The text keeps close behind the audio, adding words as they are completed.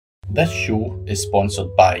This show is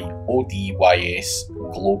sponsored by ODYS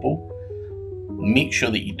Global. Make sure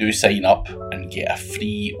that you do sign up and get a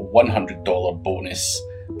free $100 bonus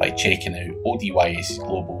by checking out ODYS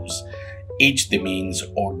Global's Age Domains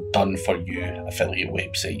or Done For You affiliate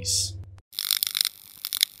websites.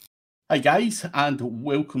 Hi guys, and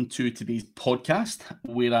welcome to today's podcast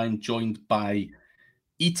where I'm joined by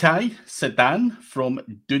Itai Sadan from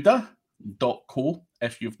Duda.co.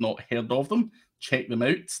 If you've not heard of them, check them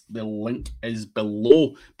out. The link is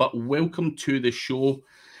below. But welcome to the show.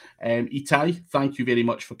 Itai, thank you very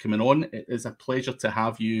much for coming on. It is a pleasure to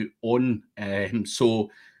have you on. So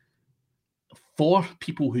for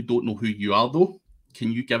people who don't know who you are, though,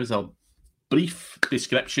 can you give us a brief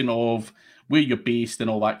description of where you're based and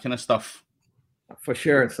all that kind of stuff? For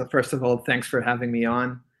sure. So first of all, thanks for having me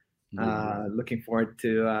on. Looking forward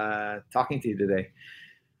to talking to you today.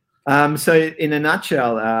 So in a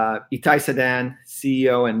nutshell, Itai Sadan,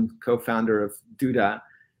 CEO and co-founder of Duda.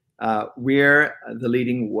 We're the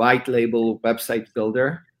leading white label website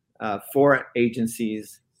builder for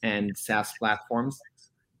agencies and SaaS platforms.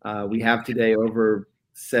 We have today over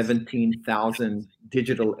 17,000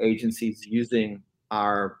 digital agencies using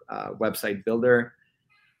our website builder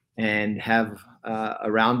and have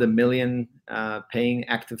around 1 million paying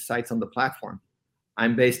active sites on the platform.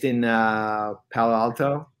 I'm based in Palo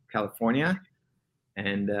Alto, California,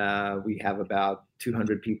 and we have about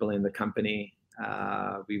 200 people in the company.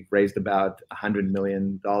 We've raised about $100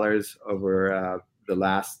 million over the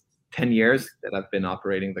last 10 years that I've been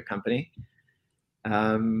operating the company.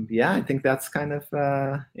 I think that's kind of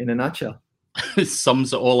in a nutshell.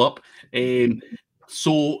 Sums it all up.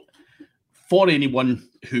 So for anyone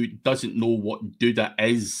who doesn't know what Duda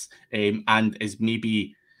is and is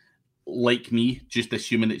maybe like me, just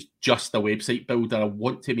assuming it's just a website builder, I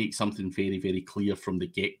want to make something very, very clear from the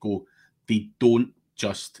get-go. They don't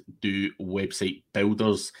just do website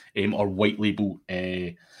builders or white label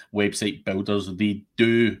website builders. They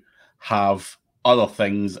do have other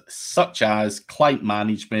things such as client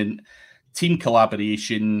management, team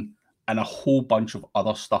collaboration, and a whole bunch of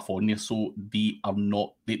other stuff on there. So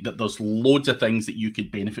there's loads of things that you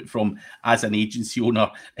could benefit from as an agency owner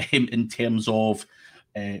in terms of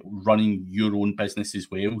running your own business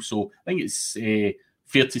as well. So I think it's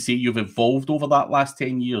fair to say you've evolved over that last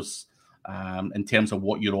 10 years in terms of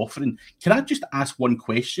what you're offering. Can I just ask one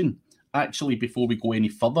question, actually, before we go any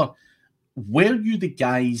further? Were you the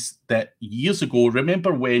guys that years ago,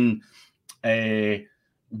 remember when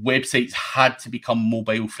websites had to become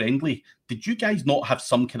mobile friendly? Did you guys not have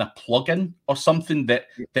some kind of plugin or something that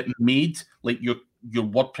made like your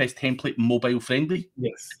WordPress template mobile friendly?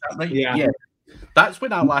 Yes. Is that right? Yeah. That's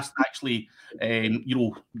when I last actually,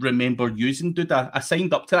 remember using Duda. I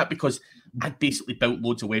signed up to that because I basically built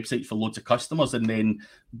loads of websites for loads of customers, and then,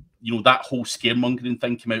 that whole scaremongering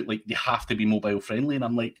thing came out, like they have to be mobile friendly, and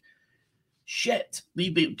I'm like, shit,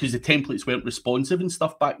 because the templates weren't responsive and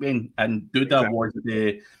stuff back then, and Duda was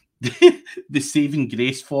the saving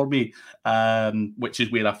grace for me, which is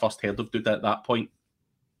where I first heard of Duda at that point.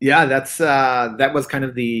 Yeah, that was kind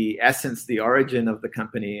of the essence, the origin of the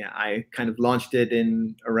company. I kind of launched it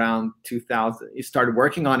in around 2000. You started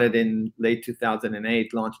working on it in late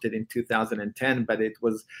 2008, launched it in 2010, but it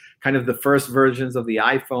was kind of the first versions of the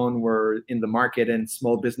iPhone were in the market, and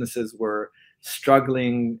small businesses were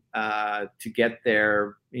struggling to get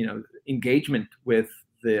their engagement with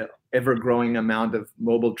the ever-growing amount of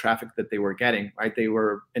mobile traffic that they were getting, right? They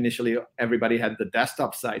were initially, everybody had the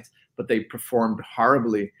desktop sites, but they performed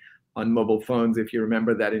horribly on mobile phones, if you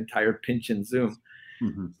remember that entire pinch and zoom.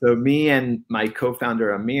 Mm-hmm. So me and my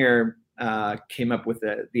co-founder, Amir, came up with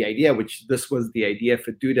the idea, which this was the idea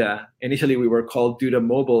for Duda. Initially, we were called Duda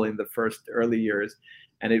Mobile in the first early years.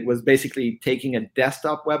 And it was basically taking a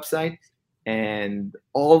desktop website, and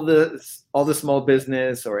all the small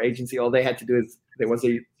business or agency, all they had to do is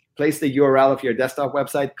place the URL of your desktop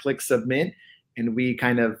website, click submit, and we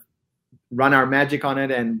kind of run our magic on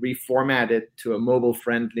it and reformat it to a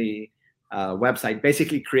mobile-friendly website,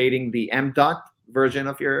 basically creating the M.dot version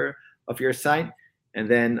of your site. And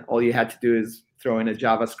then all you had to do is throw in a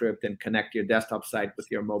JavaScript and connect your desktop site with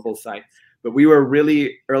your mobile site. But we were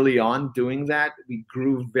really early on doing that. We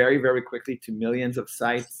grew very, very quickly to millions of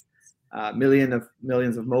sites, millions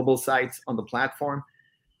of mobile sites on the platform,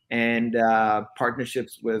 and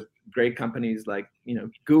partnerships with great companies like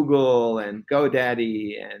Google and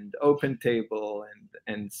GoDaddy and OpenTable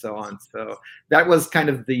and so on. So that was kind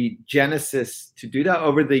of the genesis to Duda.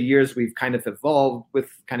 Over the years, we've kind of evolved with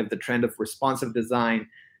kind of the trend of responsive design.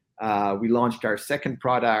 We launched our second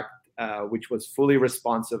product, which was fully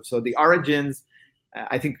responsive. So the origins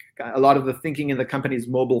I think a lot of the thinking in the company is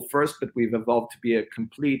mobile first, but we've evolved to be a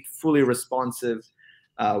complete, fully responsive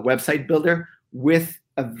website builder with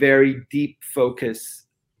a very deep focus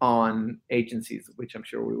on agencies, which I'm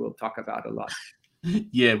sure we will talk about a lot.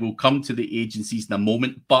 Yeah, we'll come to the agencies in a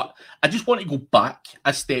moment, but I just want to go back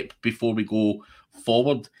a step before we go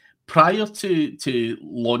forward. Prior to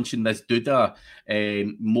launching this Duda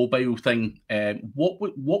mobile thing, what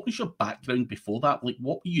was your background before that? Like,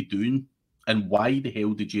 what were you doing, and why the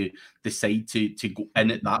hell did you decide to go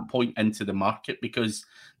in at that point into the market? Because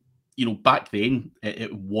back then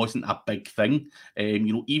it wasn't a big thing.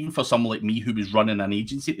 Even for someone like me who was running an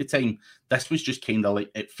agency at the time, this was just kind of like,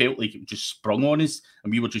 it felt like it just sprung on us,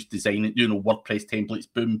 and we were just designing, WordPress templates,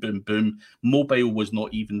 boom, boom, boom. Mobile was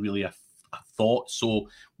not even really a thought. So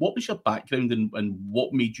what was your background, and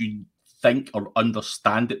what made you think or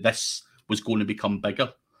understand that this was going to become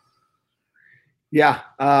bigger? Yeah,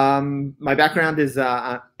 my background is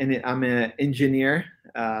I'm an engineer,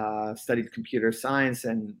 studied computer science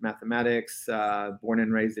and mathematics, born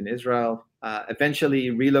and raised in Israel, eventually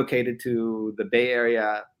relocated to the Bay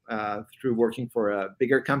Area through working for a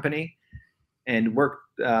bigger company, and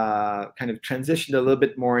worked, kind of transitioned a little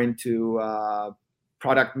bit more into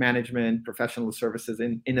product management, professional services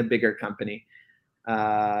in a bigger company.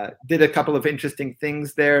 Did a couple of interesting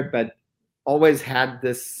things there, but always had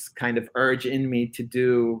this kind of urge in me to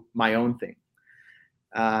do my own thing,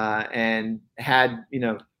 and had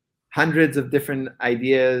hundreds of different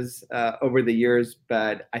ideas over the years.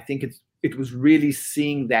 But I think it was really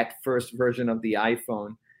seeing that first version of the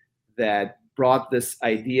iPhone that brought this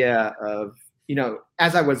idea of,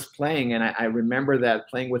 as I was playing, and I remember that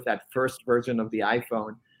playing with that first version of the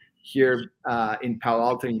iPhone here in Palo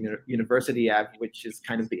Alto University Ave, which is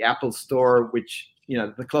kind of the Apple store, which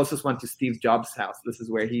the closest one to Steve Jobs' house. This is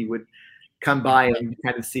where he would come by and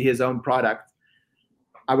kind of see his own product.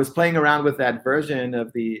 I was playing around with that version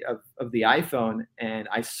of the iPhone, and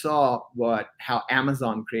I saw how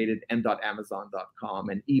Amazon created m.amazon.com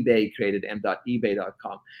and eBay created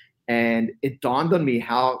m.ebay.com, and it dawned on me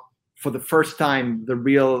how, for the first time,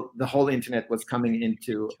 the whole internet was coming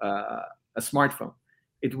into a smartphone.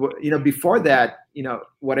 Before that,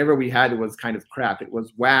 whatever we had was kind of crap. It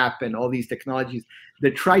was WAP and all these technologies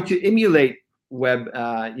that tried to emulate web,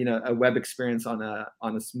 a web experience on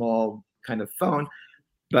a small kind of phone.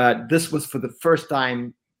 But this was, for the first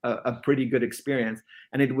time, a pretty good experience.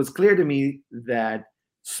 And it was clear to me that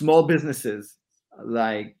small businesses,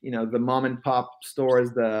 like the mom and pop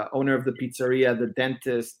stores, the owner of the pizzeria, the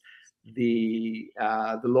dentist, the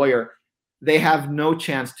lawyer, they have no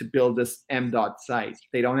chance to build this M.dot site.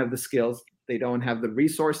 They don't have the skills. They don't have the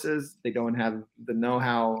resources. They don't have the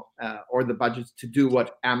know-how or the budgets to do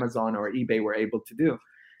what Amazon or eBay were able to do.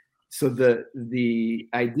 So the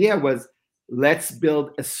idea was, let's build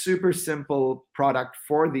a super simple product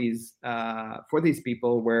for these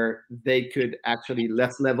people, where they could actually,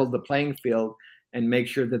 let's level the playing field and make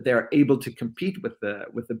sure that they're able to compete with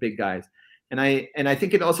the big guys. And I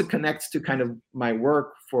think it also connects to kind of my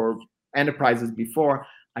work for enterprises before.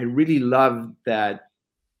 I really love that,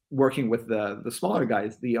 working with the smaller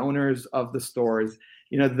guys, the owners of the stores,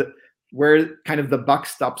 where kind of the buck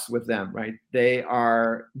stops with them, right? They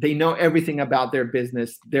know everything about their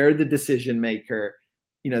business. They're the decision maker.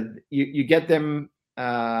 You get them,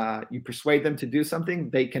 you persuade them to do something,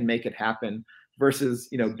 they can make it happen, versus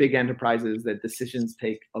big enterprises that decisions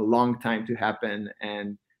take a long time to happen,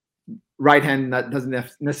 and right hand doesn't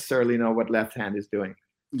necessarily know what left hand is doing.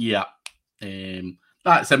 Yeah.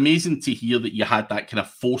 That's amazing to hear that you had that kind of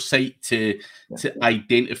foresight to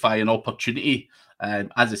identify an opportunity.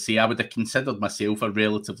 As I say, I would have considered myself a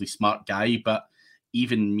relatively smart guy, but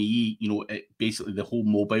even me, basically the whole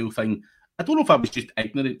mobile thing, I don't know if I was just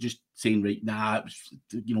ignorant, just saying, right, nah,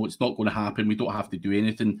 it's not going to happen. We don't have to do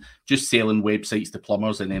anything. Just selling websites to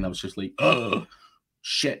plumbers. And then I was just like, oh,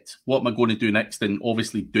 shit, what am I going to do next? And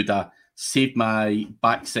obviously Duda saved my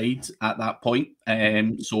backside at that point.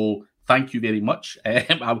 So thank you very much.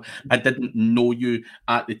 I didn't know you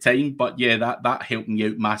at the time, but yeah, that helped me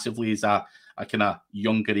out massively as a kind of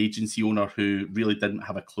younger agency owner who really didn't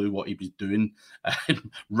have a clue what he was doing.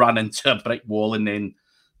 Ran into a brick wall, and then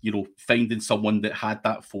finding someone that had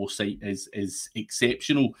that foresight is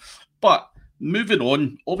exceptional. But moving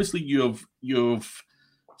on, obviously you've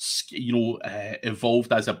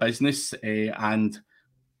evolved as a business, and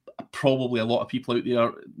probably a lot of people out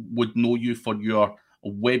there would know you for your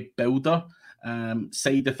web builder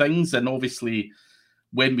side of things. And obviously,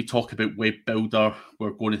 when we talk about web builder,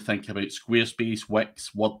 we're going to think about Squarespace, Wix,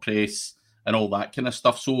 WordPress, and all that kind of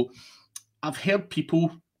stuff. So I've heard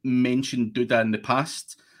people mention Duda in the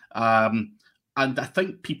past. I And I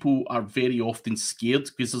think people are very often scared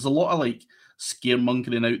because there's a lot of like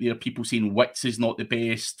scaremongering out there. People saying Wix is not the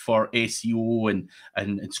best for SEO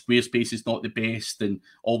and Squarespace is not the best and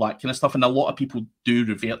all that kind of stuff. And a lot of people do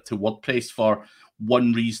revert to WordPress for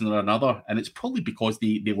one reason or another. And it's probably because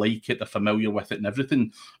they like it, they're familiar with it and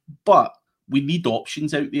everything. But we need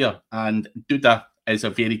options out there. And Duda is a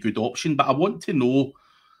very good option. But I want to know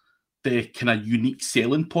the kind of unique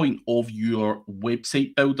selling point of your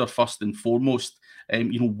website builder first and foremost.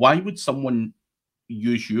 Why would someone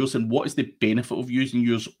use yours, and what is the benefit of using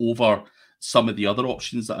yours over some of the other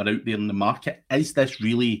options that are out there in the market? Is this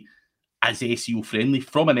really as SEO friendly?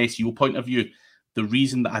 From an SEO point of view, the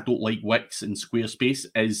reason that I don't like Wix and Squarespace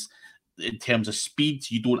is in terms of speed.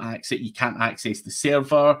 You can't access the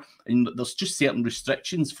server, and there's just certain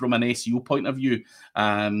restrictions from an SEO point of view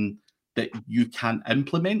that you can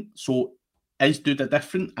implement. So is Duda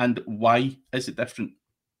different, and why is it different?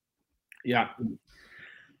 Yeah,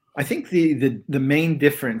 I think the main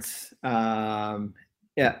difference,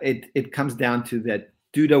 it comes down to that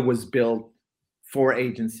Duda was built for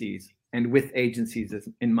agencies and with agencies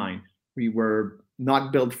in mind. We were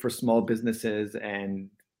not built for small businesses and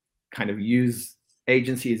kind of use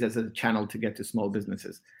agencies as a channel to get to small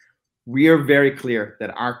businesses. We are very clear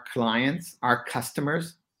that our clients, our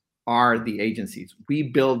customers, are the agencies. We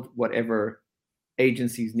build whatever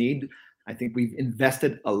agencies need. I think we've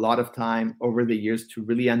invested a lot of time over the years to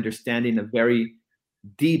really understand in a very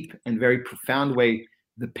deep and very profound way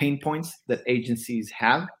the pain points that agencies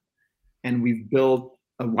have. And we've built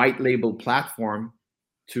a white label platform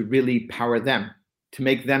to really power them, to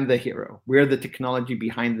make them the hero. We're the technology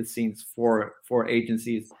behind the scenes for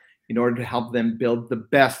agencies in order to help them build the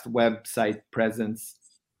best website presence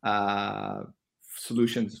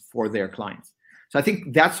solutions for their clients. So I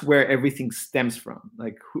think that's where everything stems from.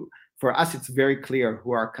 For us, it's very clear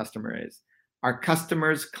who our customer is. Our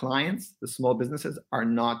customers' clients, the small businesses, are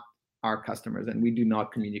not our customers, and we do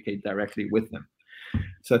not communicate directly with them.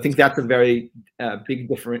 So I think that's a very big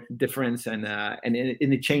difference, and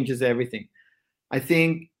it changes everything. I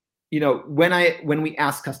think when we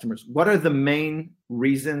ask customers, what are the main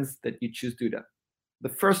reasons that you choose Duda? The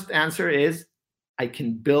first answer is, I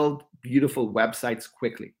can build beautiful websites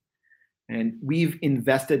quickly. And we've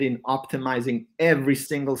invested in optimizing every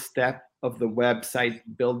single step of the website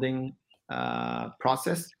building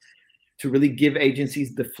process to really give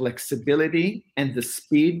agencies the flexibility and the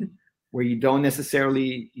speed where you don't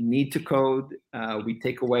necessarily need to code. We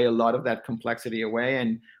take away a lot of that complexity away,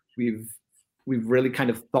 and we've really kind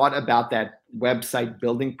of thought about that website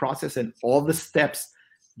building process and all the steps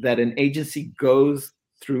that an agency goes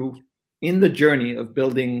through in the journey of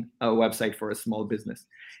building a website for a small business.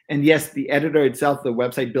 And yes, the editor itself, the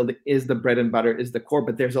website building, is the bread and butter, is the core,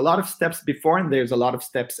 but there's a lot of steps before and there's a lot of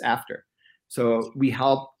steps after. So we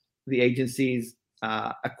help the agencies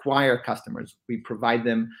acquire customers. We provide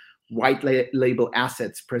them white label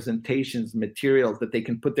assets, presentations, materials that they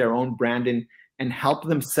can put their own brand in and help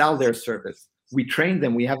them sell their service. We train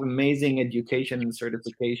them. We have amazing education and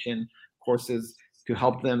certification courses to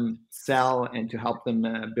help them sell and to help them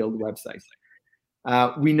build websites.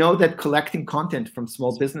 We know that collecting content from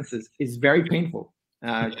small businesses is very painful.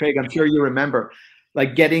 Craig, I'm sure you remember,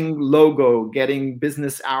 like getting logo, getting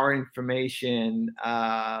business hour information,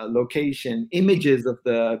 location, images of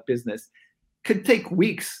the business could take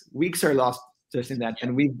weeks. Weeks are lost just in that.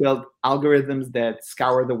 And we've built algorithms that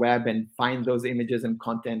scour the web and find those images and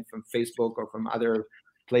content from Facebook or from other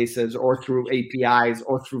places or through APIs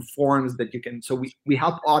or through forms that you can. So we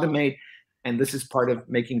help automate, and this is part of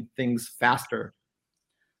making things faster.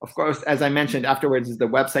 Of course, as I mentioned afterwards, is the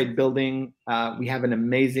website building. We have an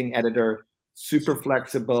amazing editor, super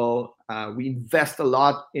flexible. We invest a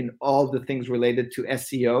lot in all the things related to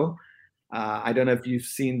SEO. I don't know if you've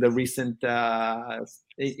seen the recent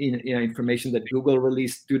information that Google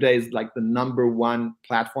released. Duda is like the #1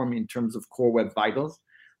 platform in terms of core web vitals.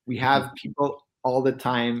 We have people all the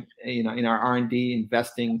time, in our R&D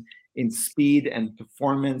investing in speed and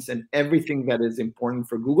performance and everything that is important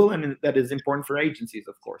for Google and that is important for agencies,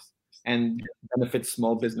 of course, and benefits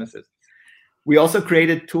small businesses. We also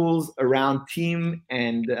created tools around team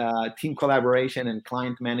and team collaboration and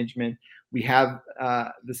client management. We have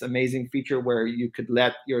this amazing feature where you could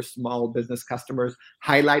let your small business customers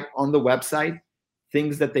highlight on the website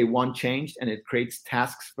things that they want changed, and it creates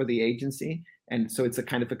tasks for the agency. And so it's a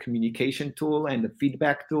kind of a communication tool and a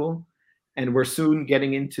feedback tool. And we're soon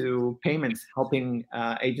getting into payments, helping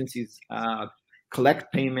agencies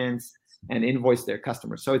collect payments and invoice their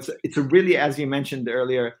customers. So it's a really, as you mentioned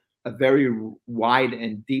earlier, a very wide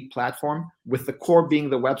and deep platform with the core being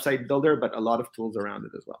the website builder, but a lot of tools around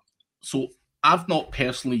it as well. So I've not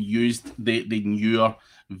personally used the newer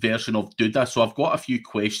version of Duda, so I've got a few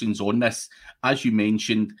questions on this. As you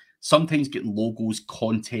mentioned, sometimes getting logos,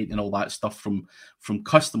 content, and all that stuff from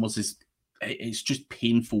customers is it's just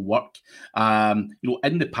painful work. In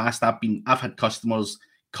the past, I've had customers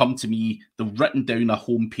come to me, they've written down a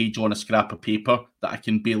homepage on a scrap of paper that I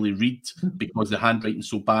can barely read because the handwriting's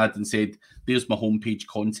so bad, and said, "There's my homepage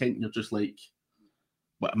content." And you're just like,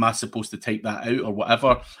 what am I supposed to type that out or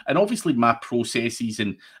whatever? And obviously my processes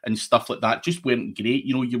and stuff like that just weren't great.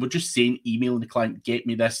 You were just saying, emailing the client, get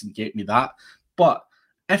me this and get me that. But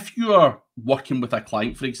if you're working with a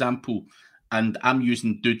client, for example, and I'm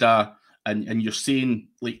using Duda, and you're saying,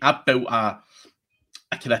 like, I built a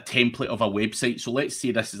kind of template of a website. So let's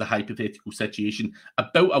say this is a hypothetical situation. I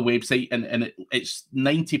built a website and it's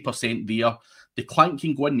 90% there. The client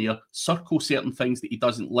can go in there, circle certain things that he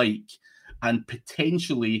doesn't like, and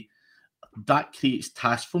potentially that creates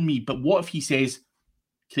tasks for me. But what if he says,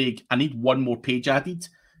 "Craig, I need one more page added"?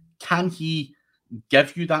 Can he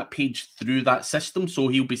give you that page through that system? So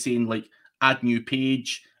he'll be saying, like, add new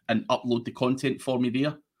page and upload the content for me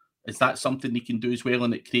there. Is that something they can do as well?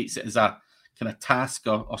 And it creates it as a kind of task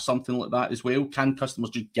or something like that as well? Can customers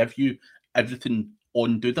just give you everything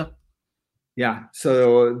on Duda? Yeah,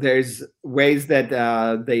 so there's ways that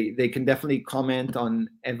they can definitely comment on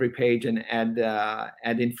every page and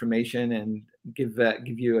add information and give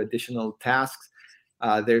you additional tasks.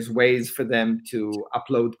 There's ways for them to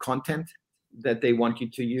upload content that they want you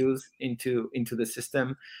to use into the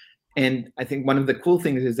system. And I think one of the cool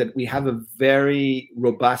things is that we have a very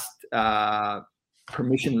robust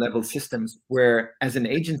permission level systems where, as an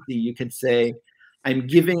agency, you can say, I'm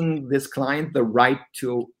giving this client the right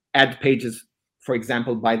to add pages, for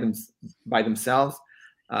example, by themselves,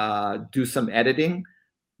 do some editing,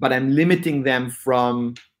 but I'm limiting them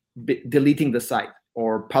from deleting the site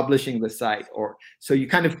or publishing the site. Or so you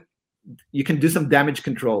can do some damage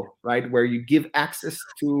control, right? Where you give access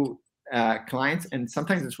to clients, and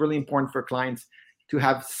sometimes it's really important for clients to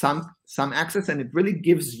have some access, and it really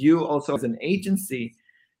gives you also, as an agency,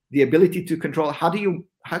 the ability to control how do you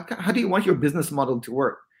want your business model to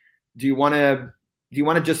work. Do you want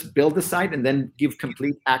to just build the site and then give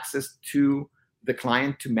complete access to the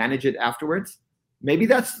client to manage it afterwards? Maybe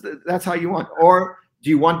that's how you want. Or do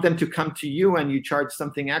you want them to come to you and you charge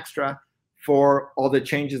something extra for all the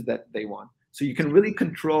changes that they want? So you can really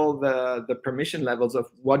control the permission levels of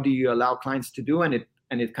what do you allow clients to do, and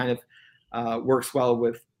it kind of works well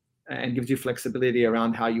with and gives you flexibility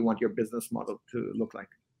around how you want your business model to look like.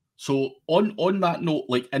 So on that note,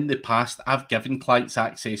 like in the past, I've given clients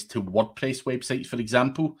access to WordPress websites, for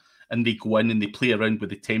example, and they go in and they play around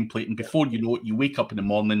with the template, and before you know it, you wake up in the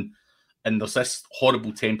morning and there's this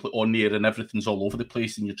horrible template on there and everything's all over the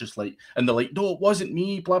place, and you're just like, and they're like, "No, it wasn't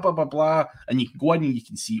me, blah, blah, blah, blah." And you can go in and you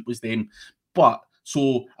can see it was them. But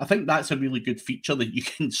so I think that's a really good feature that you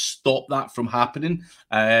can stop that from happening.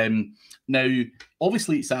 Now,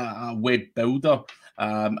 obviously, it's a web builder,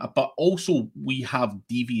 but also we have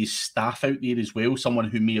devious staff out there as well, someone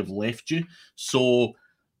who may have left you. So,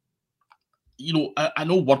 I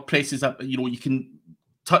know WordPress is you can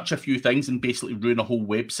touch a few things and basically ruin a whole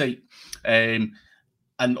website. And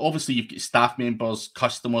obviously you've got staff members,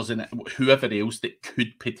 customers, and whoever else that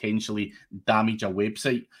could potentially damage a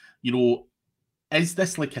website. Is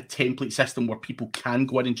this like a template system where people can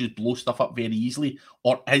go in and just blow stuff up very easily?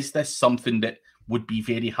 Or is this something that would be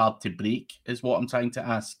very hard to break, is what I'm trying to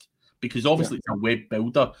ask? Because obviously it's a web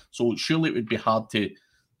builder, so surely it would be hard to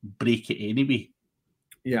break it anyway.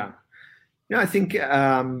 Yeah. I think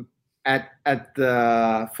at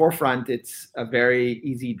the forefront, it's a very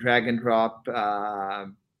easy drag and drop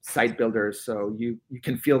site builder. So you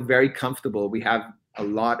can feel very comfortable. We have a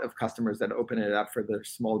lot of customers that open it up for their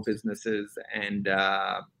small businesses and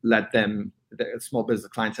let them, the small business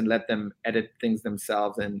clients, and let them edit things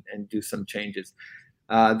themselves and do some changes.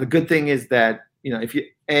 The good thing is that,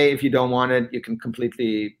 if you don't want it,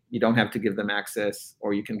 you don't have to give them access,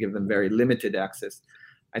 or you can give them very limited access.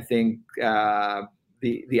 I think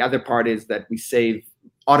the other part is that we save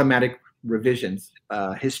automatic revisions,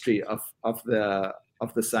 history of the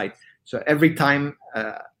site. So every time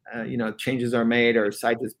changes are made or a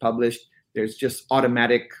site is published, there's just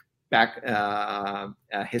automatic back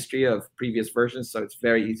history of previous versions. So it's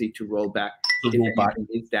very easy to roll back if anything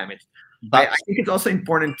is damaged. I think it's also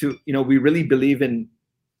important to, we really believe in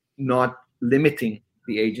not limiting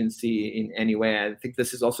the agency in any way. I think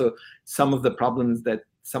this is also some of the problems that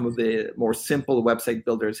some of the more simple website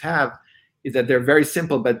builders have, is that they're very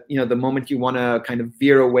simple, but the moment you want to kind of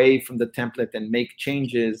veer away from the template and make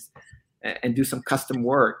changes and do some custom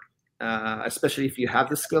work, especially if you have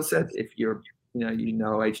the skill set, if you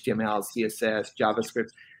know HTML, CSS, JavaScript.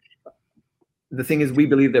 The thing is, we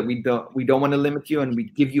believe that we don't want to limit you, and we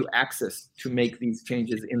give you access to make these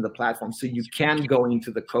changes in the platform, so you can go into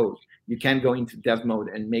the code, you can go into dev mode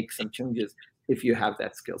and make some changes if you have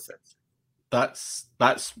that skill set.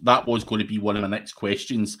 That was going to be one of my next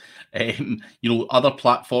questions. Other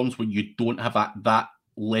platforms where you don't have that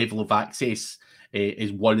level of access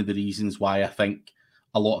is one of the reasons why I think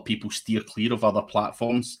a lot of people steer clear of other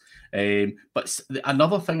platforms. But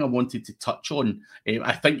another thing I wanted to touch on,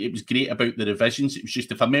 I think it was great about the revisions. It was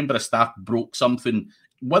just if a member of staff broke something,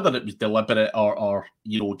 whether it was deliberate or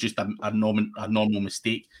just a normal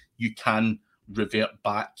mistake, you can revert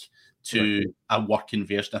back to a working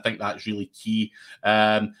version. I think that's really key.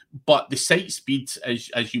 But the site speed,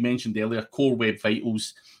 as you mentioned earlier, Core Web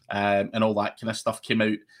Vitals and all that kind of stuff came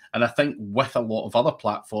out. And I think with a lot of other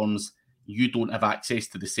platforms, you don't have access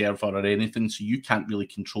to the server or anything, so you can't really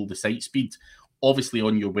control the site speed. Obviously,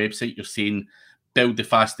 on your website, you're saying build the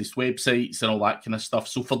fastest websites and all that kind of stuff.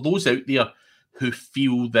 So for those out there who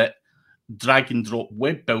feel that drag and drop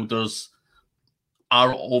web builders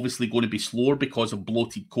are obviously going to be slower because of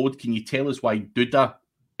bloated code, can you tell us why Duda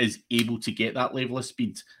is able to get that level of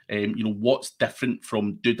speed? What's different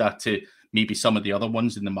from Duda to maybe some of the other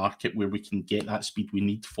ones in the market where we can get that speed we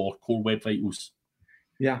need for Core Web Vitals?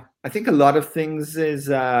 Yeah, I think a lot of things is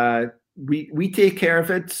we take care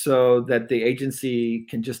of it so that the agency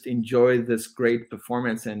can just enjoy this great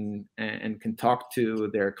performance and can talk to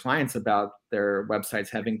their clients about their websites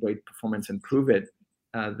having great performance and prove it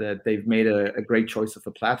that they've made a great choice of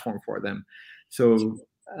a platform for them. So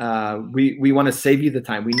we want to save you the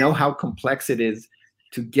time. We know how complex it is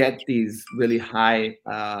to get these really high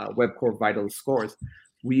Web Core Vital scores.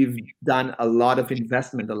 We've done a lot of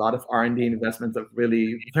investment, a lot of R&D investments of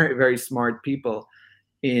really very, very smart people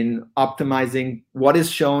in optimizing what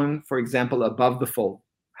is shown, for example, above the fold.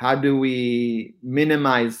 How do we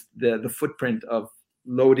minimize the footprint of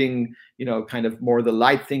loading, kind of more the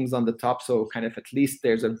light things on the top, so kind of at least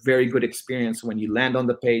there's a very good experience when you land on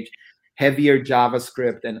the page. Heavier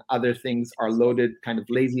JavaScript and other things are loaded, kind of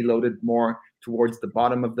lazy loaded more towards the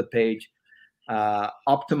bottom of the page.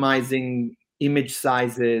 Optimizing image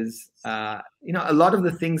sizes, a lot of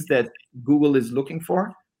the things that Google is looking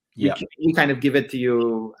for, we kind of give it to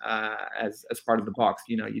you as part of the box.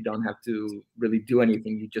 You don't have to really do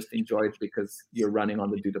anything. You just enjoy it because you're running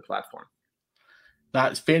on the Duda platform.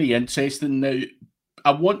 That's very interesting. Now,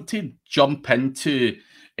 I want to jump into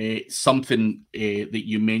something that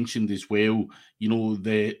you mentioned as well.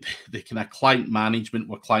 The kind of client management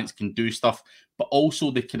where clients can do stuff, but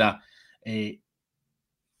also the kind of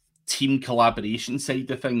team collaboration side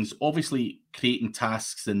of things. Obviously, creating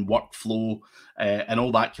tasks and workflow and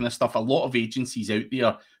all that kind of stuff. A lot of agencies out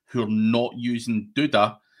there who are not using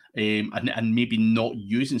Duda and maybe not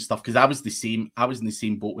using stuff, because I was in the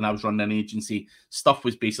same boat when I was running an agency. Stuff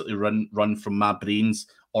was basically run from my brains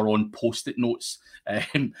or on post-it notes,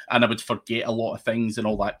 and I would forget a lot of things and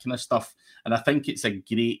all that kind of stuff. And I think it's a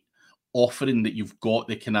great offering that you've got,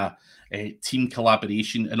 the kind of team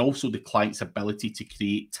collaboration and also the client's ability to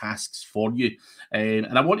create tasks for you.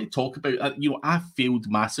 And I want to talk about, I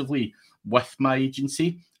failed massively with my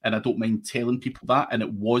agency, and I don't mind telling people that. And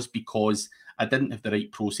it was because I didn't have the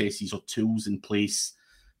right processes or tools in place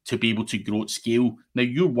to be able to grow at scale. Now,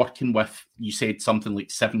 you're working with, you said something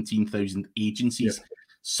like 17,000 agencies. Yeah.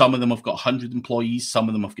 Some of them have got 100 employees, some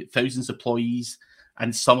of them have got thousands of employees,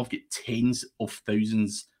 and some have got tens of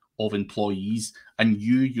thousands of employees. And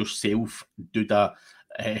you yourself, Duda,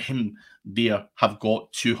 there have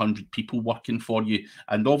got 200 people working for you.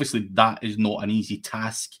 And obviously that is not an easy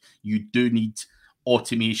task. You do need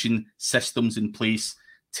automation systems in place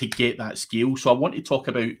to get that scale. So I want to talk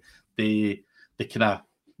about the kind of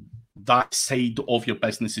that side of your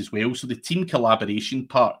business as well. So the team collaboration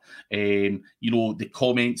part, the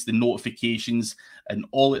comments, the notifications, and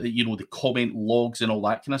all of the, the comment logs and all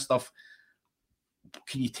that kind of stuff.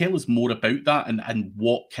 Can you tell us more about that and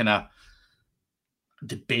what kind of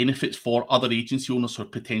the benefits for other agency owners who are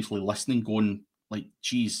potentially listening, going like,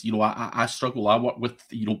 geez, I struggle. I work with,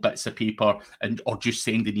 bits of paper or just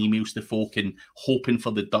sending emails to folk and hoping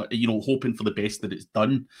for the best that it's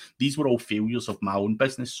done. These were all failures of my own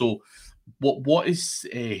business. So what is,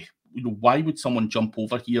 why would someone jump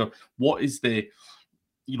over here? What is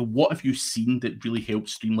what have you seen that really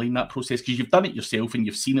helps streamline that process? Because you've done it yourself and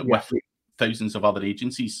you've seen it with thousands of other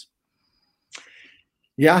agencies.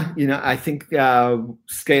 Yeah, I think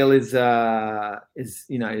scale is an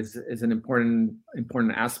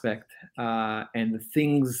important aspect, and the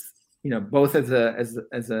things both as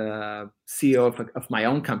a CEO of my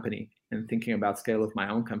own company and thinking about scale of my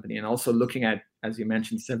own company, and also looking at, as you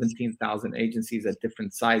mentioned, 17,000 agencies at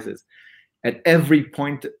different sizes. At every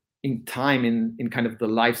point in time in kind of the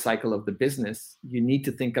life cycle of the business, you need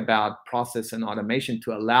to think about process and automation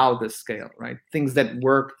to allow the scale, right? Things that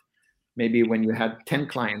worked maybe when you had 10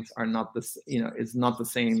 clients are not this, it's not the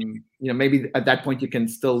same. Maybe at that point you can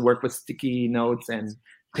still work with sticky notes and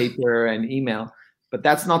paper and email, but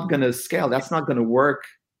that's not going to scale. That's not going to work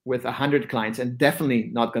with 100 clients, and definitely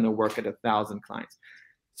not going to work at 1,000 clients.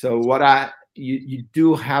 So you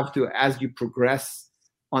do have to, as you progress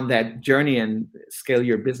on that journey and scale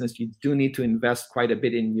your business, you do need to invest quite a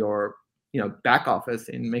bit in your back office,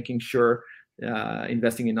 in making sure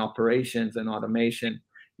investing in operations and automation,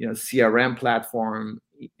 CRM platform,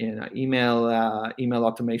 email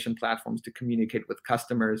automation platforms to communicate with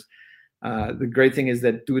customers. The great thing is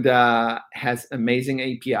that Duda has amazing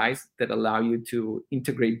APIs that allow you to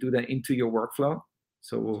integrate Duda into your workflow.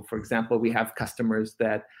 So, for example, we have customers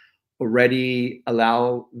that already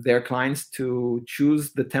allow their clients to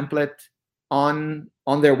choose the template on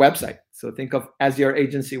their website. So think of as your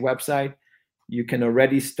agency website, you can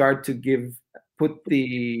already start to put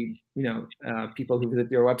the people who visit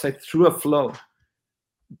your website through a flow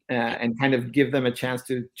and kind of give them a chance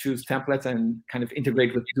to choose templates and kind of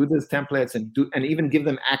integrate with Duda's templates and even give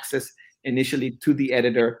them access initially to the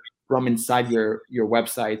editor from inside your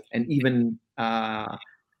website, and even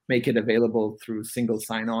make it available through single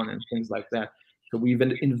sign-on and things like that. So we've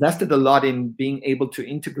invested a lot in being able to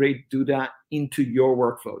integrate Duda into your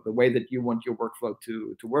workflow, the way that you want your workflow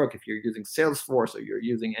to work, if you're using Salesforce or you're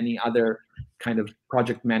using any other kind of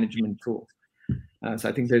project management tool. So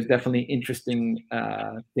I think there's definitely interesting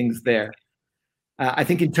things there. I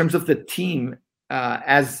think in terms of the team,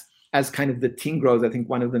 as kind of the team grows, I think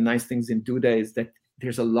one of the nice things in Duda is that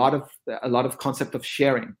there's a lot of concept of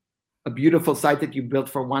sharing. A beautiful site that you built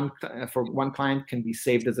for one client can be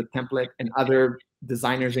saved as a template, and other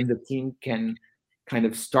designers in the team can kind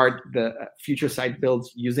of start the future site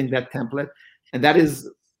builds using that template. And that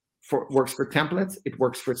works for templates. It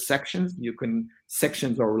works for sections.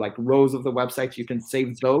 Sections or like rows of the website, you can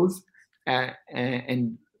save those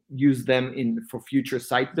and use them for future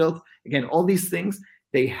site builds. Again, all these things,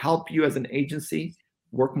 they help you as an agency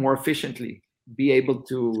work more efficiently, be able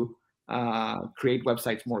to create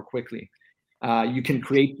websites more quickly. You can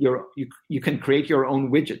create your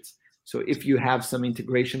own widgets. So if you have some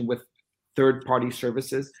integration with third-party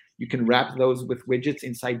services, you can wrap those with widgets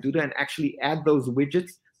inside Duda and actually add those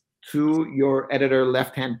widgets to your editor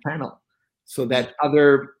left-hand panel, so that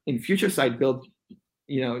in future site build,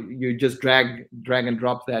 you just drag and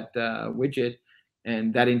drop that widget,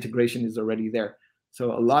 and that integration is already there.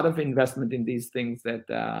 So a lot of investment in these things that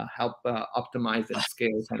help optimize and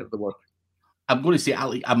scale kind of the work. I'm going to say,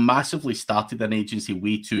 Ali, I massively started an agency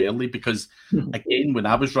way too early because, again, when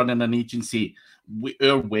I was running an agency,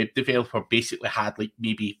 our web developer basically had like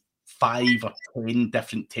maybe 5 or 10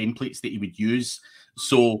 different templates that he would use.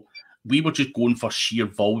 So we were just going for sheer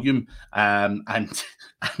volume, and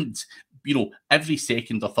every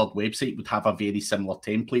second or third website would have a very similar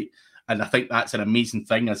template. And I think that's an amazing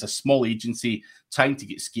thing as a small agency trying to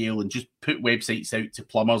get scale and just put websites out to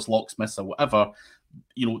plumbers, locksmiths, or whatever.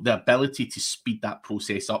 The ability to speed that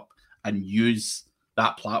process up and use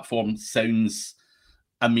that platform sounds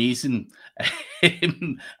amazing.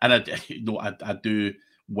 And I do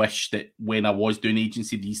wish that when I was doing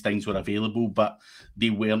agency, these things were available, but they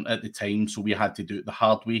weren't at the time. So we had to do it the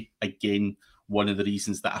hard way. Again, one of the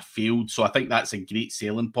reasons that I failed. So I think that's a great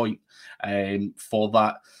selling point for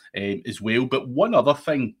that as well. But one other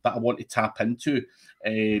thing that I want to tap into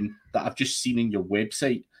that I've just seen in your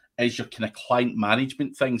website is your kind of client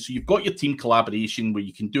management thing. So you've got your team collaboration where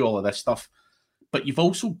you can do all of this stuff, but you've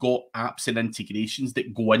also got apps and integrations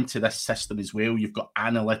that go into this system as well. You've got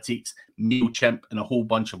analytics, MailChimp, and a whole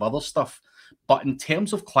bunch of other stuff. But in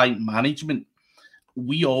terms of client management,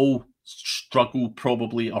 we all struggle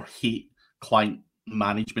probably or hate client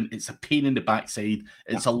management. It's a pain in the backside.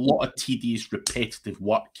 It's a lot of tedious, repetitive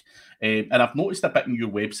work. And I've noticed a bit on your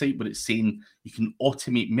website where it's saying you can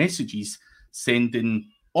automate messages, sending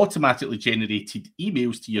automatically generated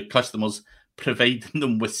emails to your customers, providing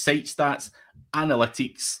them with site stats,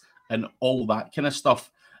 analytics, and all that kind of stuff.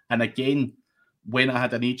 And again, when I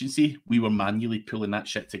had an agency, we were manually pulling that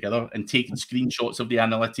shit together and taking screenshots of the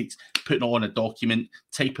analytics, putting it on a document,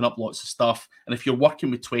 typing up lots of stuff. And if you're working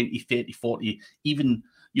with 20, 30, 40, even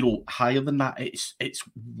higher than that, it's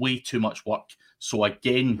way too much work. So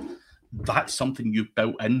again, that's something you've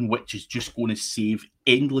built in, which is just going to save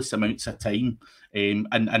endless amounts of time. And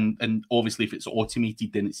obviously, if it's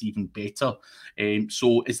automated, then it's even better.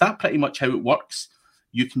 So is that pretty much how it works?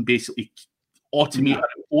 You can basically automate a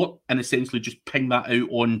report and essentially just ping that out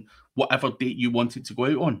on whatever date you want it to go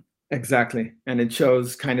out on. Exactly. And it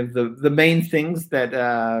shows kind of the main things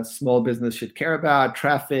that small business should care about: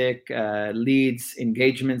 traffic, leads,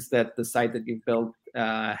 engagements that the site that you've built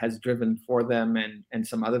has driven for them, and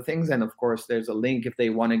some other things. And of course, there's a link if they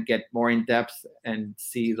want to get more in depth and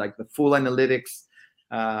see like the full analytics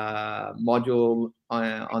module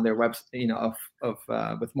on their website,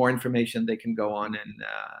 with more information. They can go on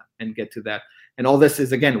and get to that. And all this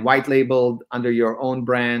is, again, white labeled under your own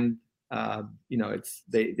brand. It's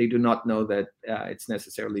they do not know that it's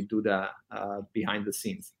necessarily Duda behind the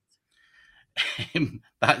scenes.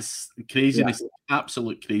 That's craziness,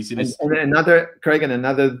 absolute craziness. And another, Craig,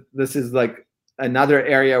 this is like another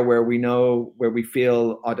area where we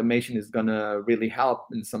feel automation is going to really help,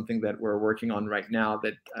 and something that we're working on right now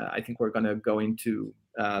that I think we're going to go into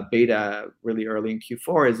beta really early in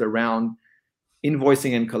Q4 is around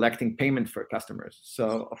invoicing and collecting payment for customers.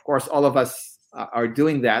 So of course, all of us are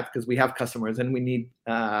doing that because we have customers, and we need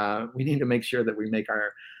to make sure that we make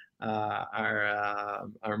our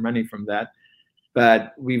money from that.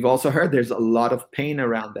 But we've also heard there's a lot of pain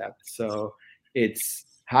around that. So it's,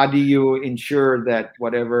 how do you ensure that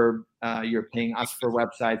whatever you're paying us for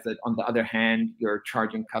websites, that on the other hand you're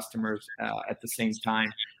charging customers at the same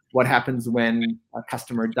time? What happens when a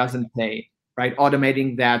customer doesn't pay? Right,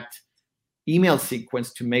 automating that email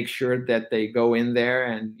sequence to make sure that they go in there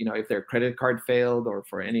and, if their credit card failed or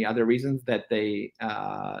for any other reasons, that they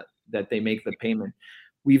make the payment.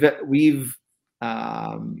 We've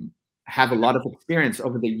have a lot of experience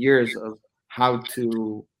over the years of how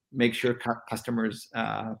to make sure customers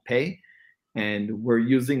pay, and we're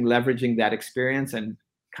leveraging that experience and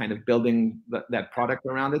kind of building that product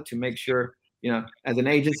around it to make sure, as an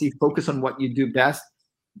agency, focus on what you do best,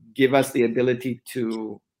 give us the ability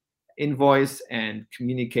to invoice and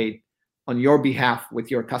communicate on your behalf with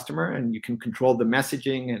your customer, and you can control the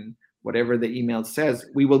messaging and whatever the email says.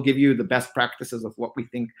 We will give you the best practices of what we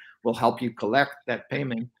think will help you collect that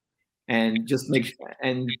payment, and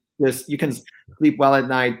you can sleep well at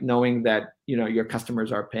night knowing that your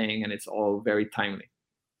customers are paying and it's all very timely.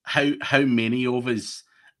 How many of us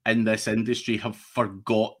in this industry have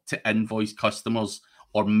forgot to invoice customers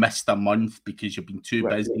or missed a month because you've been too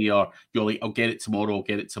busy, or you're like, I'll get it tomorrow.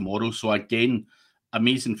 So again,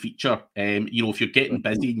 amazing feature. If you're getting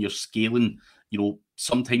busy and you're scaling,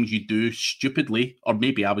 sometimes you do stupidly, or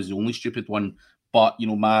maybe I was the only stupid one, but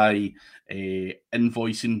my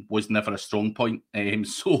invoicing was never a strong point. And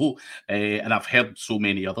I've heard so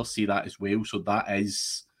many others say that as well. So that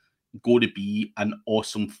is going to be an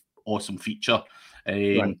awesome feature.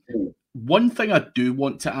 One thing I do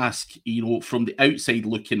want to ask, from the outside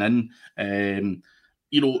looking in,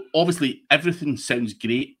 obviously everything sounds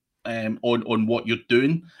great on what you're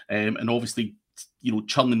doing, and obviously,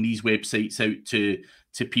 churning these websites out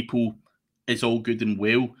to people is all good and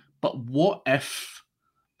well. But what if,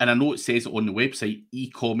 and I know it says it on the website,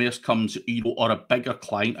 e-commerce comes, or a bigger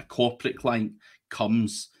client, a corporate client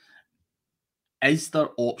comes? Is there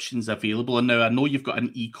options available? And now I know you've got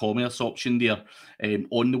an e-commerce option there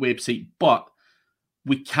on the website, but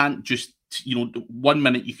we can't just, 1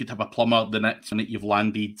 minute you could have a plumber, the next minute you've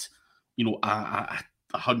landed, a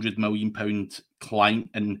 £100 million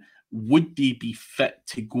client. And would they be fit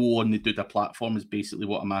to go on the Duda platform is basically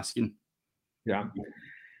what I'm asking. Yeah.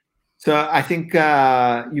 So I think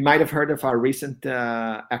you might have heard of our recent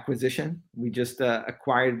acquisition. We just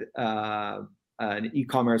acquired an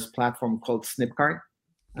e-commerce platform called Snipcart.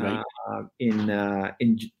 Right.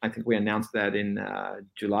 I think we announced that in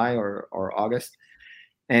July or August,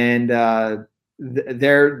 and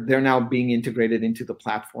they're now being integrated into the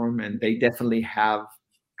platform, and they definitely have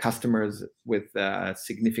customers with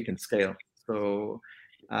significant scale. So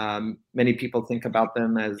many people think about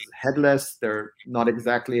them as headless. They're not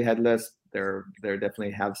exactly headless. They're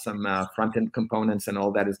definitely have some front-end components, and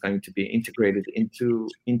all that is going to be integrated into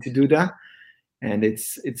Duda. And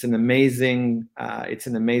it's an amazing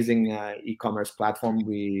e-commerce platform.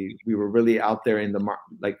 We were really out there in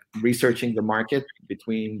the researching the market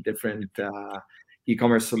between different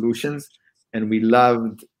e-commerce solutions, and we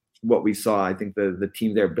loved what we saw. I think the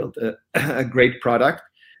team there built a great product.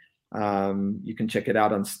 You can check it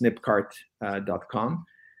out on snipcart.com.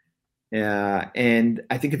 And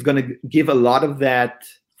I think it's going to give a lot of that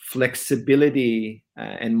flexibility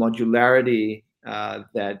and modularity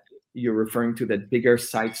that you're referring to, that bigger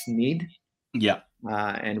sites need. Yeah.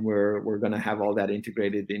 and we're going to have all that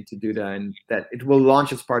integrated into Duda, and that it will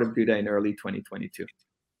launch as part of Duda in early 2022.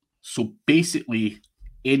 So basically,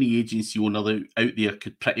 any agency owner out there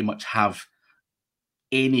could pretty much have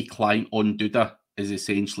any client on Duda. Is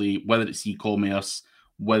essentially, whether it's e-commerce,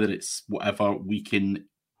 whether it's whatever, we can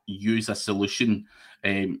use a solution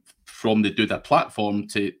from the Duda platform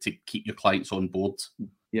to keep your clients on board.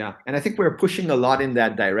 Yeah, and I think we're pushing a lot in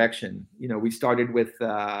that direction. We started with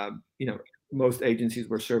most agencies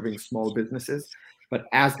were serving small businesses, but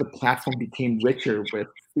as the platform became richer with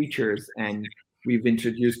features and we've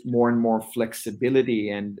introduced more and more flexibility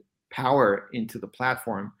and power into the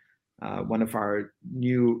platform, one of our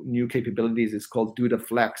new capabilities is called Duda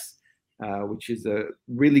Flex, which is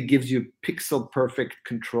really gives you pixel perfect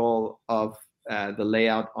control of the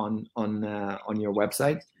layout on your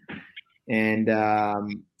website. And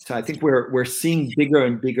so I think we're seeing bigger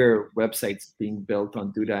and bigger websites being built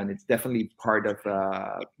on Duda, and it's definitely part of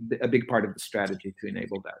a big part of the strategy to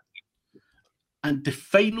enable that. And the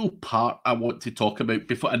final part I want to talk about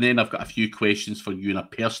before, and then I've got a few questions for you on a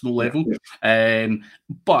personal level. Yeah.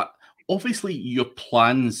 But obviously your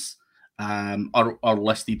plans are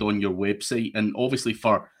listed on your website, and obviously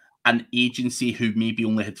for an agency who maybe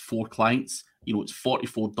only had 4 clients, it's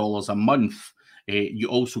 $44 a month. You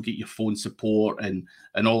also get your phone support and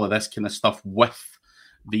all of this kind of stuff with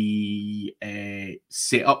the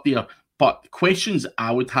setup there. But questions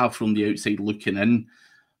I would have from the outside looking in,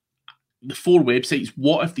 the 4 websites,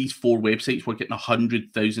 what if these 4 websites were getting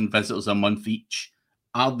 100,000 visitors a month each?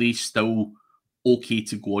 Are they still okay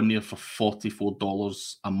to go on there for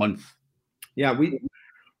 $44 a month? Yeah,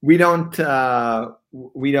 we don't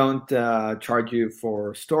charge you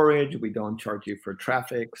for storage. We don't charge you for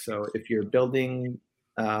traffic. So if you're building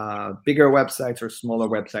bigger websites or smaller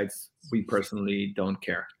websites, we personally don't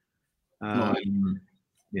care. Yeah.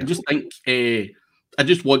 I just think I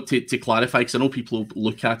just want to clarify, because I know people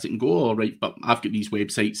look at it and go, all right, but I've got these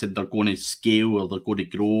websites and they're going to scale or they're going to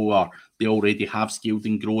grow, or they already have scaled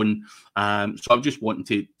and grown. So I'm just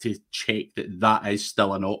wanting to check that is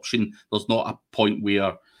still an option. There's not a point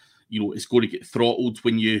where it's going to get throttled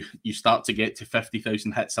when you start to get to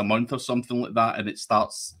 50,000 hits a month or something like that, and it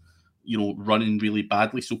starts running really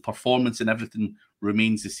badly. So performance and everything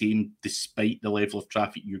remains the same despite the level of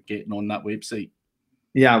traffic you're getting on that website.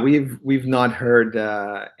 Yeah, we've not heard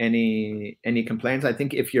any complaints. I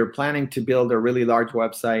think if you're planning to build a really large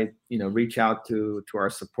website, reach out to our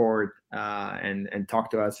support and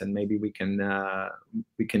talk to us, and maybe we can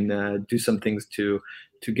do some things to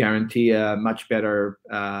guarantee a much better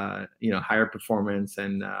higher performance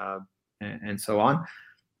and so on.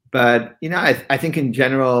 But I think in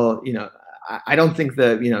general, I don't think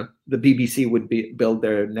the BBC would build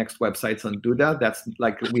their next websites on Duda. That's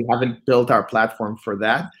like, we haven't built our platform for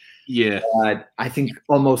that. Yeah. But I think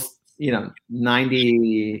almost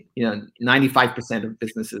 95% of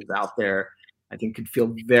businesses out there, I think, could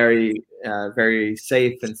feel very very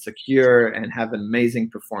safe and secure and have amazing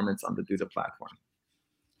performance on the Duda platform.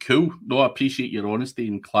 Cool. No, I appreciate your honesty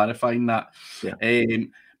in clarifying that. Yeah.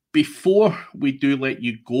 Before we do let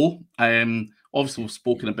you go, obviously we've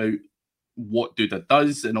spoken about what Duda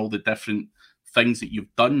does and all the different things that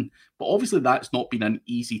you've done, but obviously that's not been an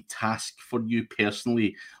easy task for you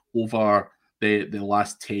personally over the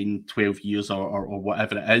last 10, 12 years or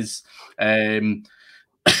whatever it is.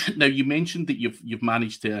 Now, you mentioned that you've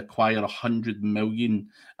managed to acquire 100 million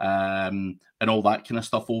and all that kind of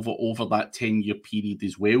stuff over that 10-year period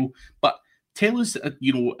as well. But tell us, a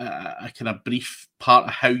kind of brief part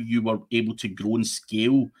of how you were able to grow and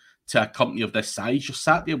scale to a company of this size. You're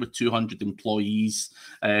sat there with 200 employees,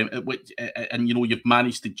 and you've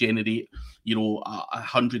managed to generate,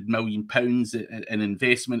 £100 million in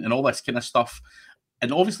investment and all this kind of stuff.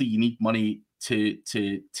 And obviously, you need money to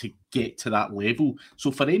get to that level.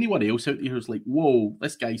 So for anyone else out there who's like, whoa,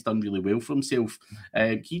 this guy's done really well for himself,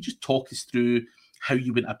 can you just talk us through how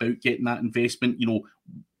you went about getting that investment?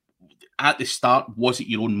 At the start, was it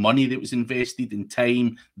your own money that was invested in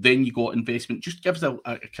time? Then you got investment. Just give us a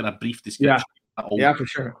kind of brief description. Yeah, for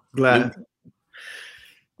sure. Glad.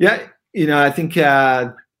 Yeah, I think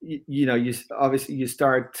you obviously you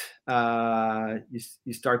start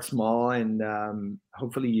small, and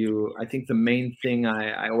hopefully I think the main thing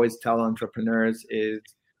I always tell entrepreneurs is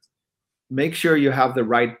make sure you have the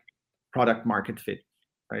right product market fit.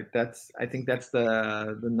 Right. I think that's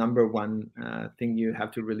the number one thing you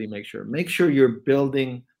have to really make sure. Make sure you're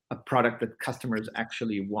building a product that customers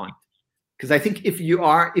actually want. Because I think if you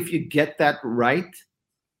get that right,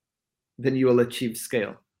 then you will achieve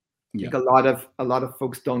scale. Yeah. I think a lot of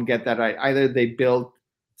folks don't get that right. Either they build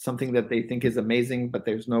something that they think is amazing, but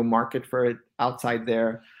there's no market for it outside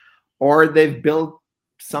there, or they've built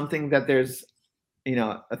something that there's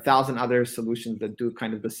 1,000 other solutions that do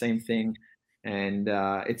kind of the same thing, and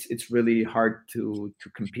it's really hard to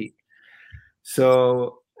compete.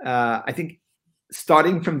 So I think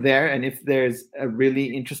starting from there, and if there's a really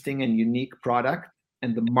interesting and unique product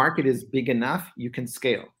and the market is big enough, you can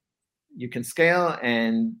scale. You can scale,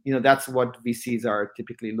 and that's what VCs are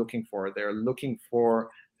typically looking for. They're looking for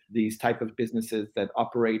these type of businesses that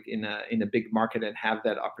operate in a big market and have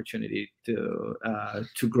that opportunity to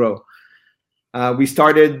grow. We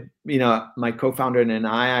started, my co-founder and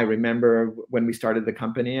I remember when we started the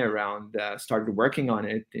company started working on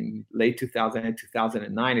it in late 2000 and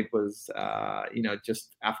 2009. It was,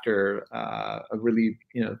 just after a really,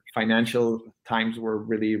 financial times were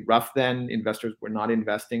really rough then. Investors were not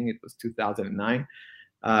investing. It was 2009.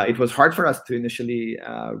 It was hard for us to initially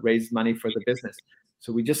raise money for the business.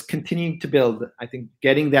 So we just continued to build, I think,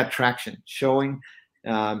 getting that traction, showing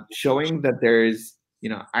that there's,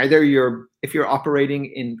 either if you're operating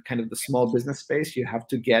in kind of the small business space, you have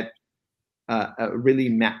to get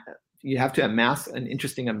you have to amass an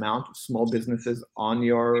interesting amount of small businesses on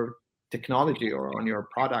your technology or on your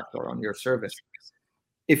product or on your service.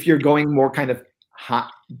 If you're going more kind of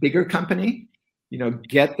bigger company,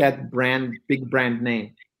 get that big brand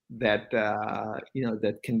name that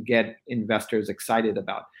that can get investors excited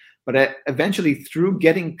about. But eventually, through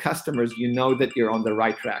getting customers, that you're on the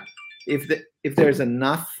right track. If there's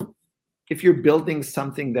enough, if you're building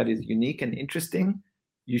something that is unique and interesting,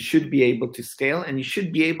 you should be able to scale, and you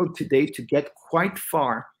should be able today to get quite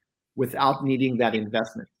far without needing that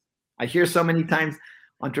investment. I hear so many times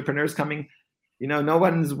entrepreneurs coming, no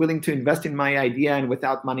one's willing to invest in my idea, and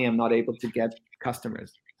without money, I'm not able to get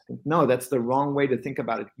customers. I think, no, that's the wrong way to think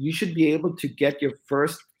about it. You should be able to get your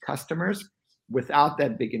first customers without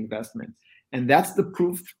that big investment. And that's the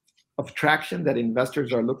proof of traction that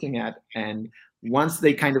investors are looking at. And once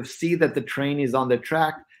they kind of see that the train is on the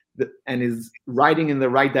track and is riding in the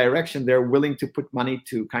right direction, they're willing to put money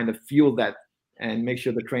to kind of fuel that and make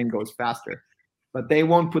sure the train goes faster. But they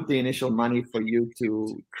won't put the initial money for you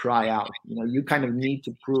to try out. You kind of need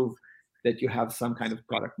to prove that you have some kind of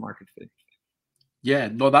product market fit. Yeah,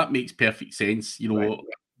 no, that makes perfect sense. Right.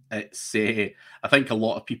 It's I think a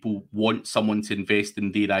lot of people want someone to invest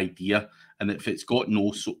in their idea, and if it's got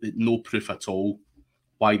no proof at all,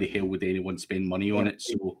 why the hell would anyone spend money on it?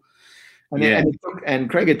 So, and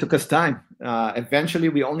Craig, it took us time. Eventually,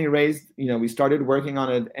 we only raised. We started working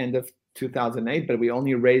on it end of 2008, but we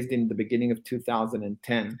only raised in the beginning of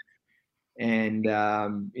 2010. And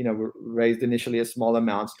we raised initially a small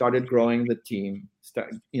amount, started growing the team,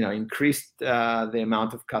 increased the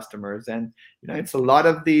amount of customers, and it's a lot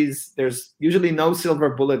of these. There's usually no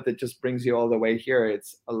silver bullet that just brings you all the way here.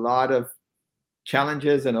 It's a lot of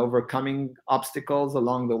challenges and overcoming obstacles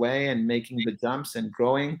along the way, and making the jumps and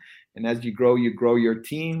growing. And as you grow your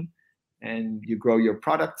team, and you grow your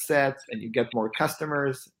product set, and you get more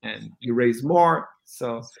customers, and you raise more.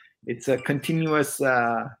 So it's a continuous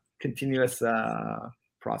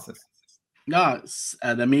process. Yeah, it's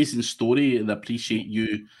an amazing story, and I appreciate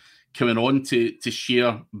you coming on to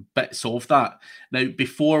share bits of that. Now,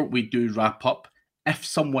 before we do wrap up, if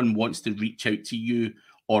someone wants to reach out to you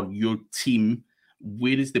or your team,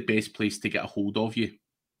 where is the best place to get a hold of you?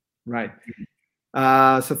 Right.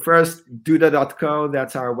 So first, Duda.co,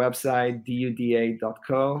 that's our website,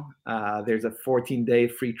 duda.co. There's a 14-day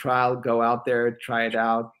free trial. Go out there, try it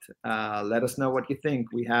out. Let us know what you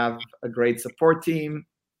think. We have a great support team.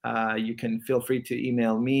 You can feel free to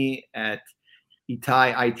email me at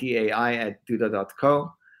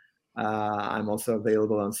itai@duda.co. I'm also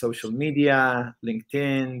available on social media,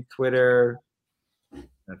 LinkedIn, Twitter,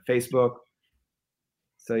 Facebook.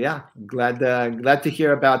 So yeah, glad to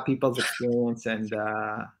hear about people's experience and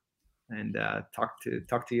talk to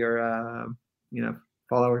your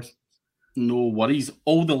followers. No worries.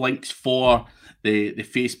 All the links for the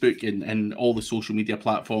Facebook and all the social media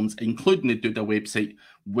platforms, including the Duda website,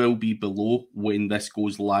 will be below when this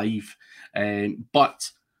goes live.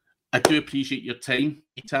 But I do appreciate your time,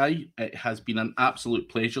 Itai. It has been an absolute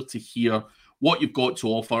pleasure to hear what you've got to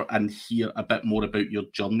offer and hear a bit more about your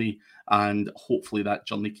journey. And hopefully that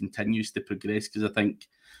journey continues to progress, because I think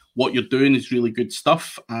what you're doing is really good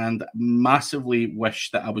stuff, and massively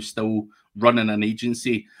wish that I was still running an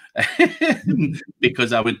agency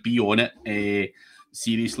because I would be on it.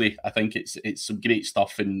 Seriously, I think it's some great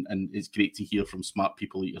stuff, and it's great to hear from smart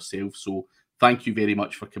people like yourself. So thank you very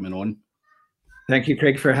much for coming on. Thank you,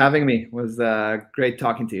 Craig, for having me. It was great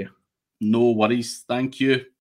talking to you. No worries. Thank you.